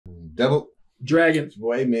Double Dragon.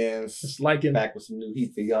 boy, man. It's liking. Back with some new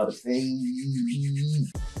heat for y'all today.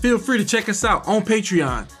 Feel free to check us out on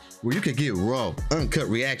Patreon, where you can get raw, uncut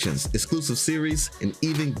reactions, exclusive series, and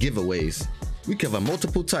even giveaways. We cover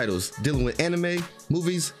multiple titles dealing with anime,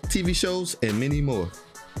 movies, TV shows, and many more.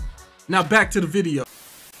 Now back to the video.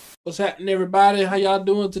 What's happening, everybody? How y'all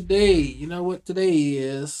doing today? You know what today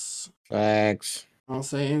is? Facts. You know what I'm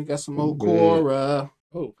saying? Got some old Korra.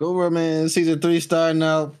 Oh, Korra, man. Season 3 starting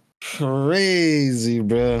out crazy,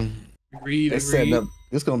 bro. Agreed. Setting up.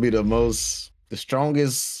 This gonna be the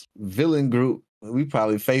strongest villain group we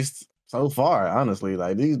probably faced so far. Honestly,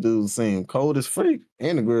 like these dudes seem cold as freak,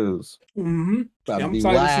 and the grills. Mm-hmm. About I'm to be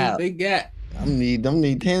excited to see wild. what they got. I'm need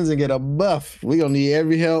Tenzin get a buff. We gonna need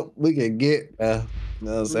every help we can get. You know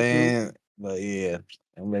what I'm saying? But yeah,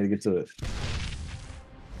 I'm ready to get to it.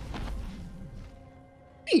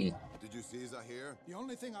 Did you see Zahir? The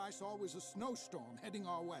only thing I saw was a snowstorm heading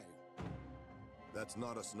our way. That's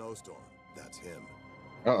not a snowstorm. That's him.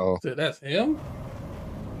 Uh-oh. So that's him?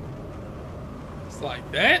 It's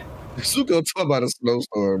like that? Zuko talk about a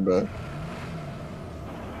snowstorm, bro.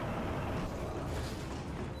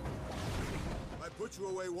 I put you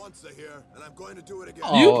away once, Zahir, and I'm going to do it again.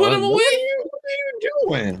 Oh, you put him away? What are you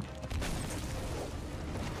doing?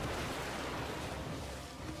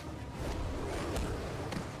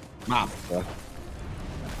 Nah, bro.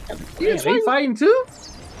 Yeah, they fighting too?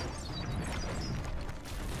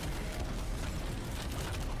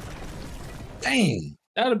 Dang.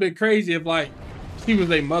 That would have been crazy if, like, she was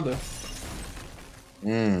their mother.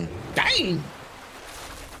 Dang.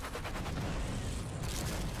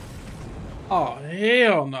 Oh,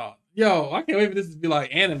 hell no. Yo, I can't wait for this to be,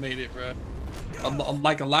 like, animated, bro.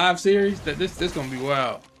 Like a live series. This gonna be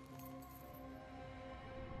wild.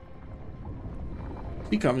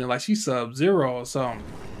 She coming in like she Sub-Zero or something.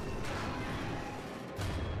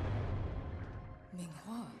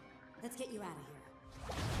 Let's get you out of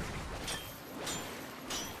here.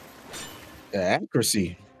 The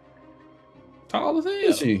accuracy. Tall as hell.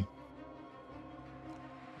 Is she?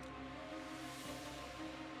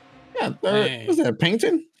 Yeah, third. What's that,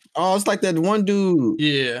 painting? Oh, it's like that one dude.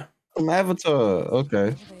 Yeah. From Avatar.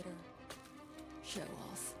 Okay. Show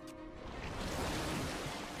off.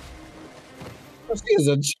 Oh, she is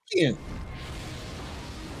a giant.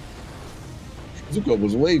 Zuko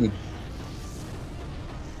was waiting.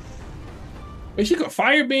 Wait, she got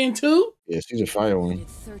fire beam too? Yeah, she's a fire one.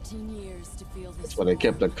 13 years to feel this. That's why they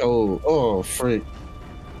kept her cold. Oh, freak.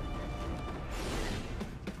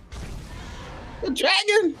 The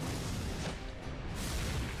dragon.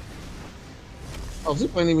 Oh,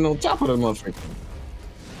 Zuko ain't even on top of the motherfucker.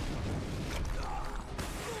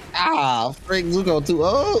 Ah, freak, Zuko too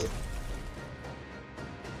old.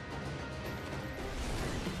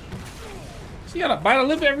 She gotta bite a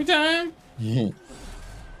lip every time?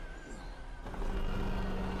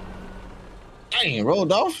 Dang,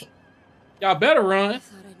 rolled off. Y'all better run. I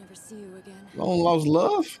thought I'd never see you again. Long lost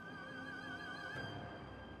love.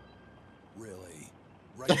 Really?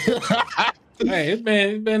 Hey, it's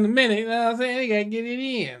been a minute, you know what I'm saying? They gotta get it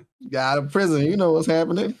in. Got out of prison, you know what's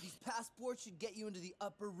happening. These passports should get you into the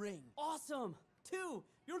upper ring. Awesome! 2,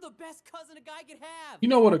 you're the best cousin a guy could have. You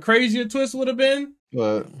know what a crazier twist would have been?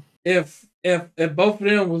 What? If both of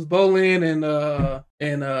them was Bolin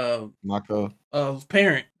and Mako.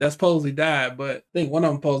 parent that supposedly died, but I think one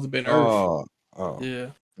of them supposed to have been Earth. Oh.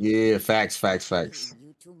 Yeah. Yeah, facts.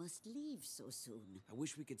 You two must leave so soon. I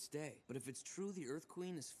wish we could stay, but if it's true the Earth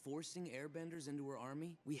Queen is forcing airbenders into her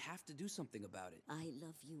army, we have to do something about it. I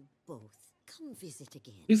love you both. Come visit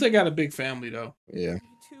again. At least they got a big family though. Yeah.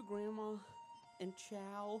 2, Grandma. And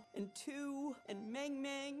Chow, and 2, and Meng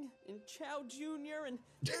Meng, and Chow Jr., and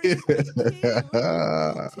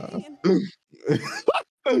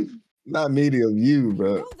Not medium, you,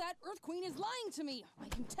 bro. know that Earth Queen is lying to me. I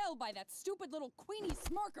can tell by that stupid little queenie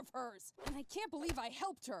smirk of hers. And I can't believe I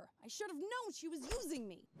helped her. I should have known she was using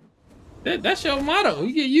me. That's your motto.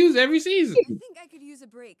 You get used every season. I think I could use a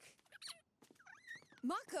break.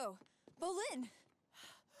 Mako, Bolin,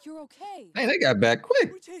 you're okay. Hey, they got back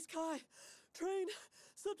quick. We chased Kai, train,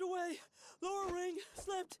 slipped away, lower ring,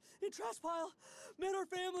 slept in trash pile, met our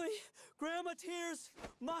family, Grandma tears,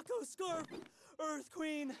 Mako scarf, Earth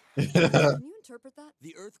Queen. Can you interpret that?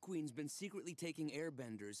 The Earth Queen's been secretly taking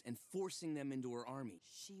airbenders and forcing them into her army.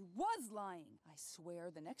 She was lying. I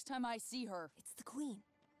swear the next time I see her, it's the Queen.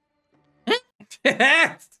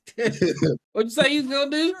 What'd you say you was gonna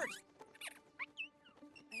do?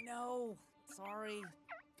 I know. Sorry.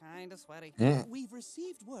 Kinda sweaty. We've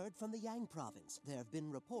received word from the Yang province. There have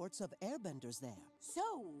been reports of airbenders there. So,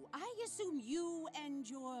 I assume you and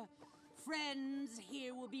your friends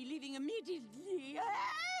here will be leaving immediately.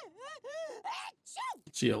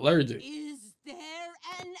 She allergic. Is there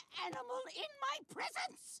an animal in my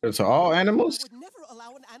presence? It's all I animals. would never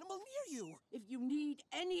allow an animal near you. If you need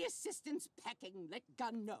any assistance pecking, let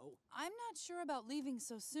Gun know. I'm not sure about leaving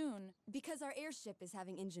so soon. Because our airship is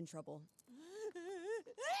having engine trouble.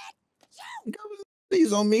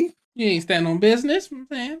 These on me. You ain't stand on business,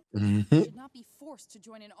 man. You should not be forced to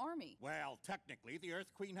join an army. Well, technically, the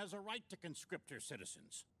Earth Queen has a right to conscript her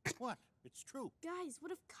citizens. What? It's true. Guys,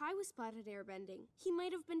 what if Kai was spotted airbending? He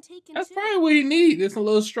might have been taken That's too. probably what he need. It's a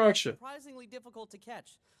little structure. Surprisingly difficult to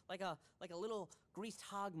catch, like a little greased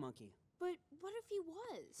hog monkey. But what if he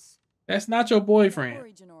was? That's not your Don't boyfriend.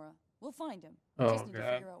 worry, Janora. We'll find him. Oh, Just need to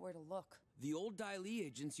God. figure out where to look. The old Dai Li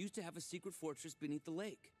agents used to have a secret fortress beneath the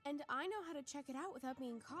lake. And I know how to check it out without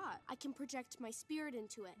being caught. I can project my spirit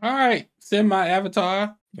into it. All right, send my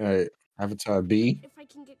avatar. All right, Avatar B. If I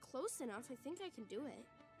can get close enough, I think I can do it.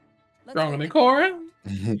 Let's Stronger go than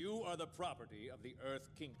get Korra. You are the property of the Earth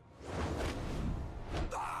Kingdom.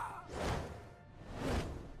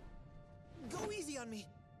 Go easy on me.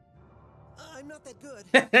 I'm not that good.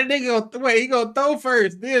 That nigga gonna wait. He gonna throw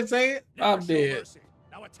first. Then say it. I'm Never show dead. mercy.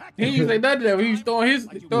 Now attack He him. didn't say nothing to him. He was throwing his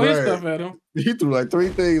Right. stuff at him. He threw like 3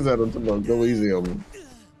 things at him. To go easy on me.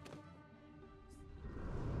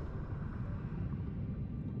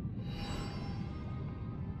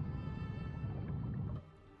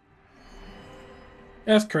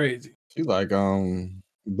 That's crazy. She like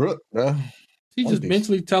Brooke, bruh. He One just piece.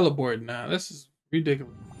 mentally teleported now. This is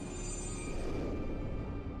ridiculous.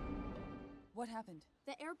 What happened?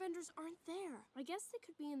 The airbenders aren't there. I guess they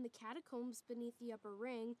could be in the catacombs beneath the upper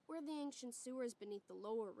ring, or the ancient sewers beneath the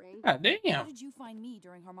lower ring. God How damn. did you find me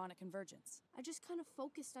during harmonic convergence? I just kind of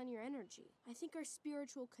focused on your energy. I think our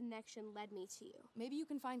spiritual connection led me to you. Maybe you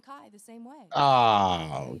can find Kai the same way.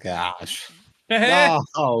 Oh gosh. She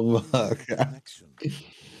Oh my god. Connection.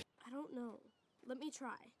 I don't know. Let me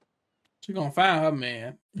try. gonna find her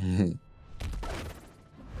man.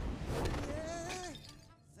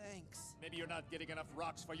 Thanks. Maybe you're not getting enough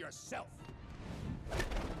rocks for yourself.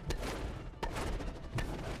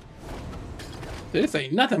 This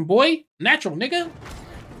ain't nothing, boy. Natural, nigga.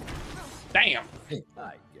 Damn.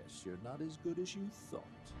 I guess you're not as good as you thought.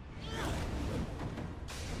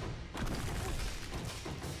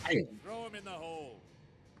 Throw him in the hole.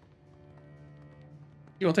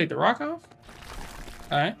 You gonna take the rock off?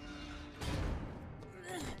 All right.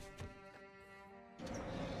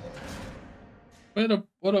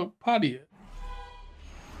 What a potty at?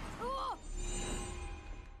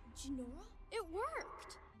 Janora? It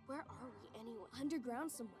worked! Where are we anyway?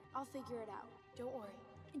 Underground somewhere. I'll figure it out. Don't worry.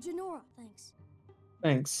 Janora, thanks.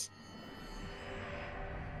 Thanks.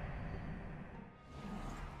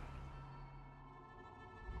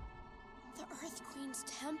 The Earth Queen's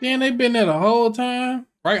temple. Damn, they been there the whole time,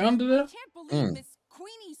 right under there. Can't believe Miss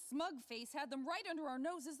Queenie Smugface had them right under our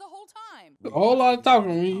noses the whole time. A whole lot of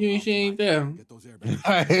talking when she ain't there. Get those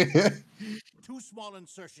airbenders. 2 small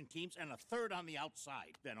insertion teams and a third on the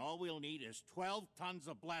outside. Then all we'll need is 12 tons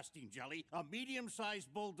of blasting jelly, a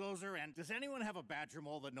medium-sized bulldozer, and does anyone have a badger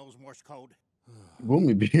mole that knows Morse code?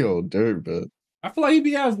 Boomy be old dirt, but I feel like he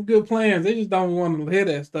be having some good plans. They just don't want to hear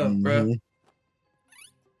that stuff, bro.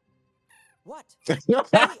 What?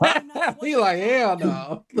 He like, hell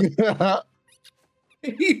no.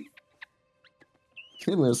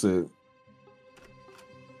 Listen.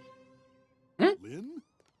 Lynn?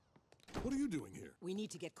 What are you doing here? We need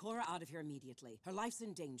to get Korra out of here immediately. Her life's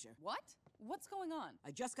in danger. What? What's going on? I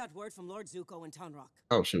just got word from Lord Zuko in Tonrock.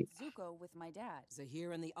 Oh shoot. Zuko with my dad.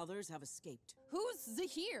 Zahir and the others have escaped. Who's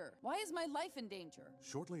Zahir? Why is my life in danger?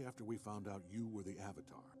 Shortly after we found out you were the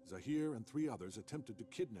Avatar, Zahir and 3 others attempted to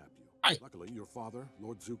kidnap you. Luckily, your father,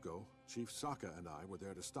 Lord Zuko, Chief Sokka, and I were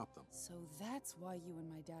there to stop them. So that's why you and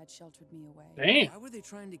my dad sheltered me away. Damn. Why were they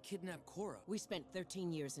trying to kidnap Korra? We spent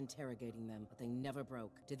 13 years interrogating them, but they never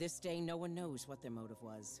broke. To this day, no one knows what their motive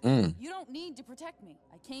was. You don't need to protect me.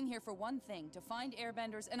 I came here for one thing, to find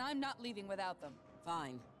airbenders, and I'm not leaving without them.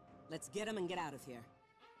 Fine. Let's get them and get out of here.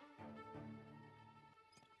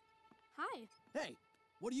 Hi. Hey,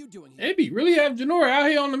 what are you doing here? They be really have Janora out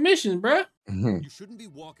here on the mission, bruh. You shouldn't be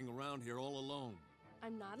walking around here all alone.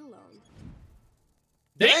 I'm not alone.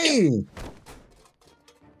 Damn.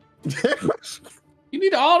 You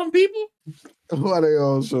need all them people? Why they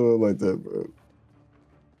all show up like that, bro?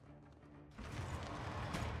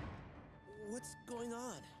 What's going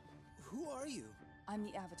on? Who are you? I'm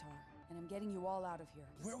the Avatar, and I'm getting you all out of here.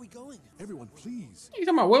 Where are we going? Everyone, please. You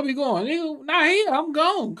talking about where we going? Nigga, not here. I'm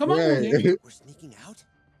gone. Come on, nigga. We're sneaking out?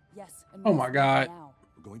 Yes. And Oh we're my leaving God. now.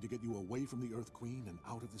 We're going to get you away from the Earth Queen and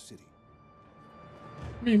out of the city.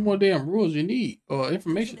 How many more damn rules you need or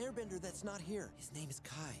information? There's an airbender that's not here. His name is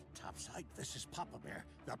Kai. Topside, this is Papa Bear.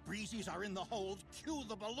 The breezies are in the hold. Cue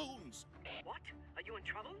the balloons. What? Are you in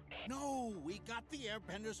trouble? No, we got the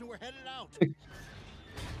airbenders who were headed out.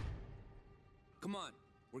 Come on,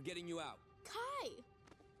 we're getting you out. Kai!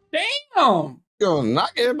 Damn! Gonna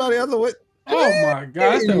knock everybody out the way. Oh my god,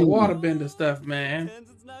 that's that waterbender stuff, man.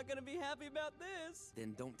 Tenzin's not gonna be happy about this.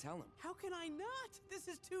 Then don't tell him. How can I not? This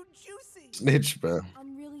is too juicy. Snitch, bro.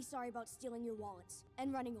 I'm really sorry about stealing your wallets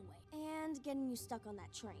and running away and getting you stuck on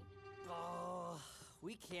that train. Oh,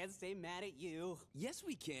 we can't stay mad at you. Yes,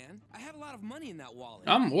 we can. I had a lot of money in that wallet.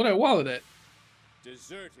 Where that wallet at?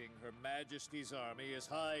 Deserting Her Majesty's army is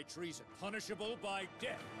high treason, punishable by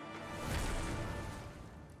death.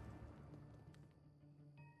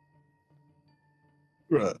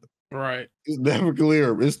 Bruh. Right. It's never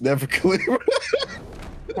clear. It's never clear. Oh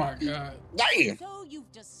my god. Damn. So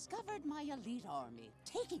you've discovered my elite army.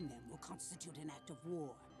 Taking them will constitute an act of war.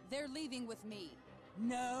 They're leaving with me.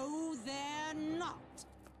 No, they're not.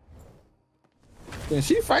 Can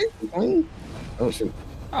she fight? Oh shit.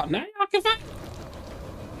 Oh, now y'all can fight.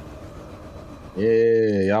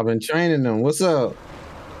 Yeah, y'all been training them. What's up?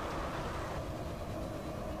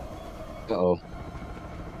 Uh-oh.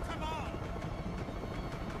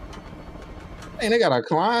 Hey, they gotta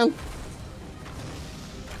climb.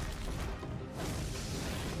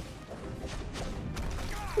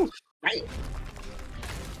 Right.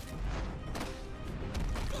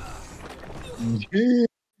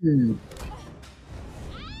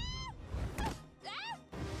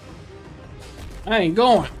 I ain't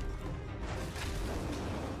going.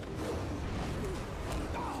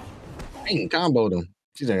 I ain't comboed them.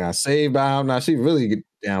 She just got saved by him. Now she really get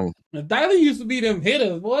down. The Dylan used to be them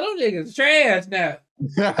hitters. Boy, them niggas trash now.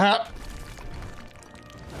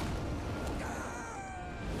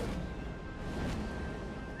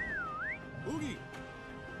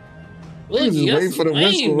 He was just waiting for the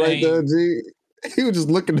whistle right there, G. He was just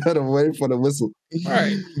looking at him, waiting for the whistle. All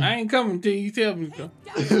right, I ain't coming till you tell me to.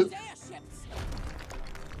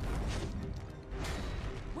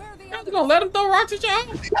 Y'all gonna let him throw rocks at y'all?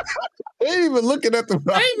 They ain't even looking at the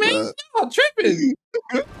rock. Hey man, y'all tripping.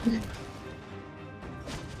 Damn.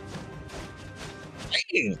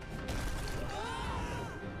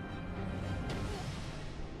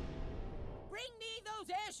 Bring me those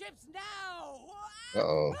airships now.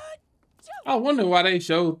 Uh-oh. I wonder why they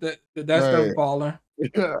showed that stuff falling.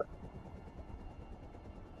 Yeah.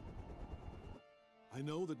 I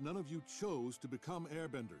know that none of you chose to become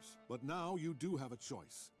airbenders, but now you do have a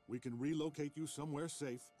choice. We can relocate you somewhere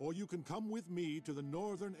safe, or you can come with me to the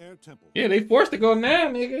Northern Air Temple. Yeah, they forced to go now,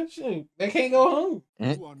 nigga. Shit, they can't go home.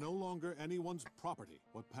 You are no longer anyone's property.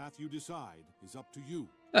 What path you decide is up to you.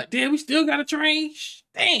 Like, damn, we still got a train.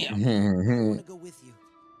 Damn. I want to go with you.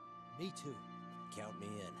 Me too. Count me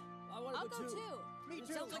in. I'll go too. Me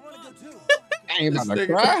too. I want to go too. I ain't about to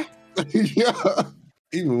cry. Yeah.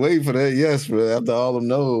 He was waiting for that yes, bro, after all them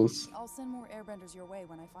no's. I'll send more airbenders your way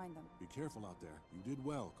when I find them. Be careful out there. You did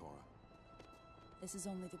well, Korra. This is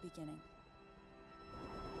only the beginning.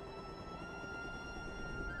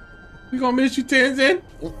 We gonna miss you, Tenzin.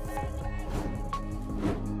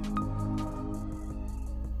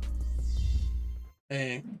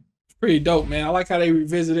 Man, it's pretty dope, man. I like how they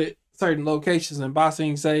revisited certain locations in Ba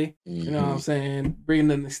Sing Se. You know what I'm saying? Bringing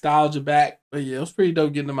the nostalgia back. But yeah, it was pretty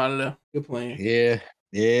dope getting them out of there. Good playing. Yeah.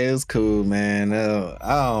 Yeah, it's cool, man.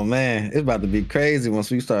 Oh man, it's about to be crazy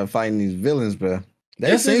once we start fighting these villains, bro. They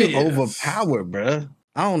Yes, it seem is. overpowered, bro.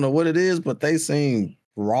 I don't know what it is, but they seem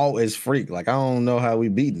raw as freak. Like I don't know how we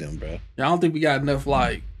beat them, bro. Yeah, I don't think we got enough.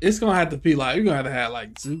 Like, it's gonna have to be like, we're gonna have to have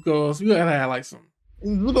like Zuko's. We're gonna have to have like some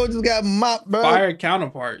Zuko just got mopped, bro. fire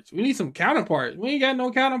counterparts. We need some counterparts. We ain't got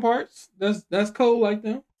no counterparts. That's cold like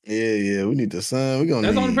them. Yeah. We need the sun. We gonna.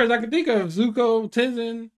 That's the only need... person I can think of. Zuko,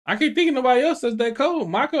 Tenzin. I can't think of nobody else that's that cold.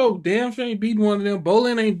 Mako damn sure ain't beating one of them.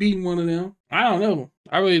 Bolin ain't beating one of them. I don't know.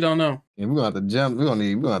 I really don't know. Yeah, we're gonna have to jump. We're gonna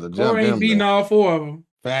have to jump. Korra ain't beating all four of them.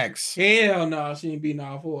 Facts. Hell no, she ain't beating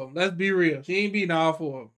all four of them. Let's be real. She ain't beating all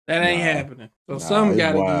four of them. That ain't happening. So some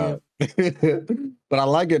gotta give. But I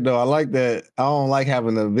like it though. I like that. I don't like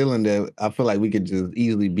having a villain that I feel like we could just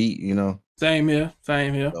easily beat, you know? Same here.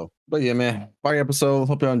 Same here. So, but yeah, man. Fire episode.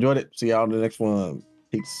 Hope y'all enjoyed it. See y'all in the next one.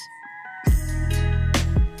 Peace.